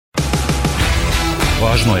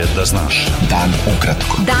Važno je da znaš. Dan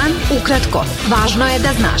ukratko. Dan ukratko. Važno je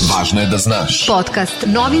da znaš. Važno je da znaš. Podcast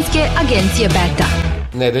novinske agencije Beta.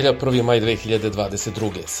 Nedelja 1. maj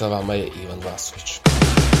 2022. Sa vama je Ivan Vasović.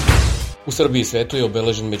 U Srbiji i svetu je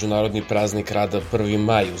obeležen međunarodni praznik rada 1.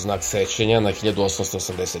 maj u znak sećanja na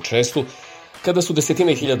 1886. kada su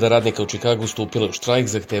desetine hiljada radnika u Čikagu stupile u štrajk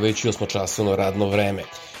zahtevajući 8-časovno radno vreme.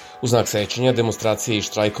 U znak sećanja demonstracije i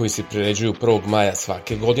štrajkovi se priređuju 1. maja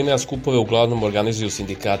svake godine, a skupove uglavnom organizuju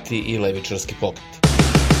sindikati i levičarski pokreti.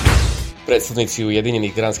 Predstavnici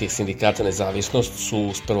Ujedinjenih granskih sindikata Nezavisnost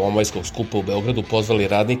su s prvomajskog skupa u Beogradu pozvali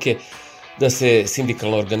radnike da se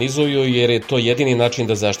sindikalno organizuju jer je to jedini način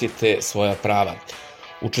da zaštite svoja prava.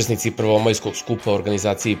 Učesnici prvomajskog skupa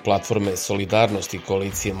organizaciji platforme Solidarnosti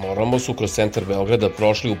koalicije Moramo su kroz centar Beograda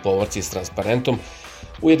prošli u povorci s transparentom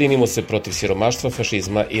Ujedinimo se protiv siromaštva,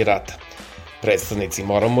 fašizma i rata. Predstavnici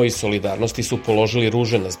Moramo i Solidarnosti su položili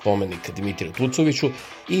ruže na spomenik Dimitriju Tucoviću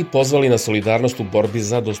i pozvali na solidarnost u borbi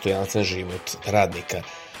za dostojanstven život radnika.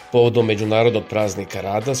 Povodom Međunarodnog praznika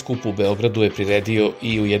rada, skup u Beogradu je priredio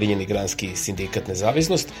i Ujedinjeni granski sindikat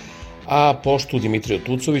Nezavisnost, a poštu Dimitriju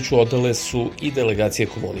Tucoviću odale su i delegacije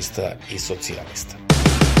komunista i socijalista.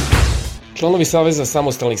 Članovi Saveza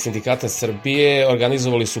samostalnih sindikata Srbije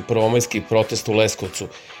organizovali su prvomajski protest u Leskovcu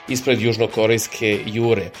ispred južnokorejske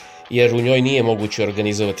Jure, jer u njoj nije moguće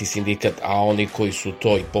organizovati sindikat, a oni koji su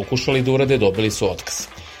to i pokušali da urade dobili su otkaz.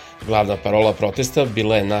 Glavna parola protesta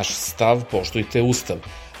bila je naš stav, poštujte Ustav,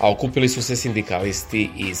 a okupili su se sindikalisti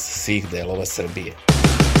iz svih delova Srbije.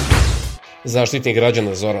 Zaštitnik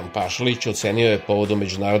građana Zoran Pašalić ocenio je povodom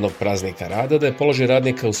Međunarodnog praznika rada da je položaj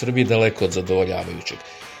radnika u Srbiji daleko od zadovoljavajućeg,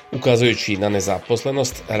 ukazujući na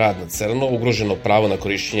nezaposlenost, rad na crno, ugroženo pravo na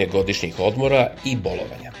korišćenje godišnjih odmora i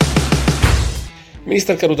bolovanja.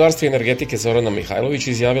 Ministarka rudarstva i energetike Zorana Mihajlović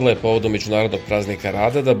izjavila je povodom Međunarodnog praznika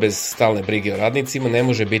rada da bez stalne brige o radnicima ne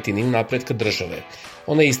može biti ni napretka države.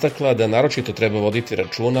 Ona je istakla da naročito treba voditi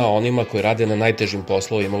računa o onima koji rade na najtežim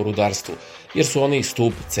poslovima u rudarstvu, jer su oni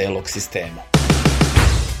stup celog sistema.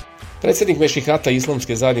 Predsednik Mešihata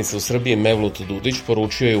Islamske zajednice u Srbiji Mevlut Dudić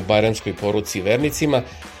poručio je u bajramskoj poruci vernicima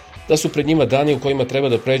da su pred njima dani u kojima treba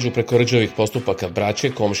da pređu preko rđavih postupaka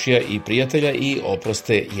braće, komšija i prijatelja i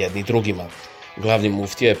oproste jedni drugima. Glavni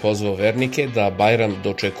muftija je pozvao vernike da Bajram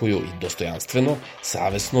dočekuju i dostojanstveno,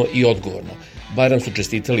 savesno i odgovorno. Bajram su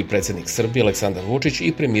čestitali predsednik Srbije Aleksandar Vučić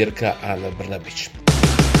i premijerka Ana Brnabić.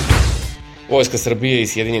 Vojska Srbije i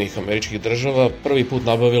Sjedinjenih Američkih Država prvi put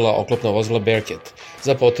nabavila oklopna vozila Bearcat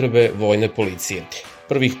za potrebe vojne policije.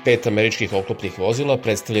 Prvih 5 američkih oklopnih vozila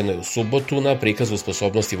predstavljeno je u subotu na prikazu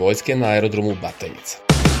sposobnosti vojske na aerodromu Batajnica.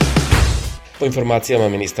 Po informacijama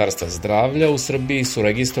Ministarstva zdravlja, u Srbiji su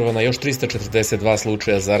registrovana još 342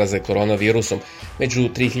 slučaja zaraze koronavirusom, među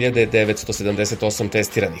 3978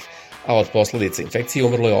 testiranih, a od posledica infekcije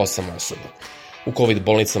umrlo je 8 osoba. U COVID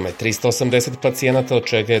bolnicama je 380 pacijenata, od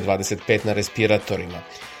čega je 25 na respiratorima.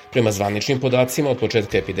 Prema zvaničnim podacima, od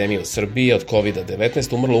početka epidemije u Srbiji od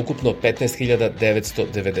COVID-19 umrlo ukupno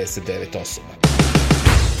 15.999 osoba.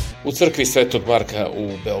 U crkvi Svetog Marka u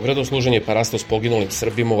Beogradu služen je parasto s poginulim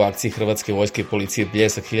Srbima u akciji Hrvatske vojske i policije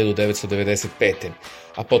Bljesak 1995.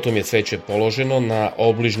 A potom je cveće položeno na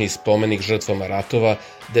obližnji spomenik žrtvama ratova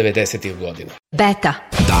 90. godina. Beta.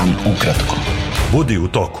 Dan ukratko. Budi u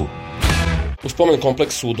toku. U spomen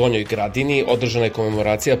kompleksu u Donjoj Gradini održana je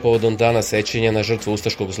komemoracija povodom dana sećanja na žrtvu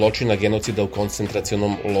ustaškog zločina genocida u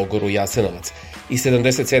koncentracionom logoru Jasenovac i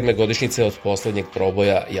 77. godišnjice od poslednjeg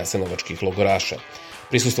proboja jasenovačkih logoraša.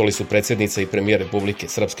 Prisustvovali su predsjednica i premijer Republike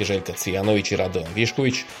Srpske Željka Cvijanović i Radovan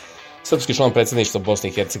Višković, srpski član predsjedništva Bosne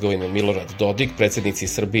i Hercegovine Milorad Dodik, predsjednici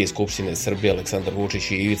Srbije i Skupštine Srbije Aleksandar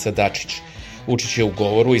Vučić i Ivica Dačić. Vučić je u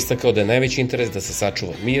govoru istakao da je najveći interes da se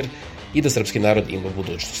sačuva mir i da srpski narod ima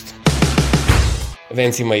budućnost.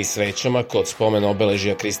 Vencima i svećama kod spomen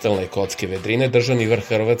obeležja kristalne kocke Vedrine državni vrh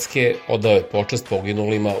Hrvatske odao je počast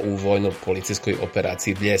poginulima u vojno-policijskoj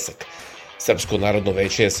operaciji Bljesak. Srpsko narodno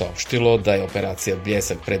veće je saopštilo da je operacija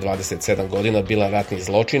Bljesak pre 27 godina bila ratni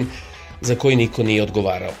zločin za koji niko nije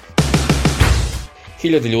odgovarao.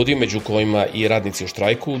 Hiljade ljudi, među kojima i radnici u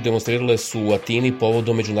štrajku, demonstrirale su u Atini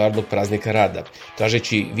povodom Međunarodnog praznika rada,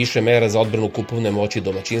 tražeći više mera za odbranu kupovne moći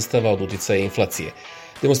domaćinstava od uticaja inflacije.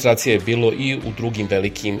 Demonstracija je bilo i u drugim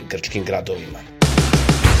velikim grčkim gradovima.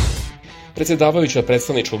 Predsedavajuća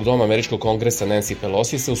predstavničkog doma Američkog kongresa Nancy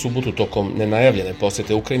Pelosi se u subotu tokom nenajavljene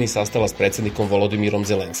posete Ukrajini sastala s predsednikom Volodimirom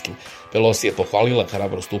Zelenskim. Pelosi je pohvalila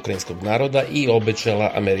hrabrost ukrajinskog naroda i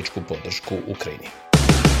obećala američku podršku Ukrajini.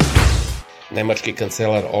 Nemački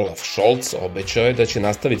kancelar Olaf Scholz obećao je da će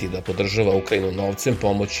nastaviti da podržava Ukrajinu novcem,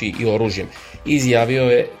 pomoći i oružjem i izjavio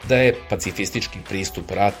je da je pacifistički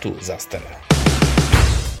pristup ratu zastareo.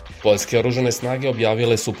 Poljske oružane snage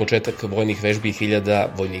objavile su početak vojnih vežbi 1000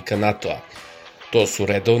 vojnika NATO-a. To su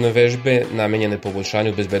redovne vežbe namenjene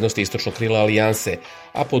poboljšanju bezbednosti istočnog krila alijanse,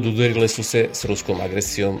 a podudarile su se s ruskom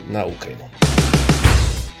agresijom na Ukrajinu.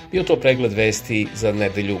 Bio to pregled vesti za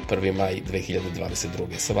nedelju 1. maj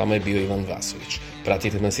 2022. Sa vama je bio Ivan Vasović.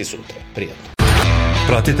 Pratite nas i sutra. Prijatno.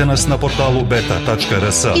 Pratite nas na portalu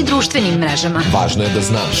beta.rs I društvenim mrežama. Važno je da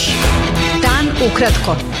znaš. Dan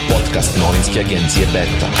ukratko. Podcast novinske agencije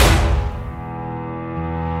Beta.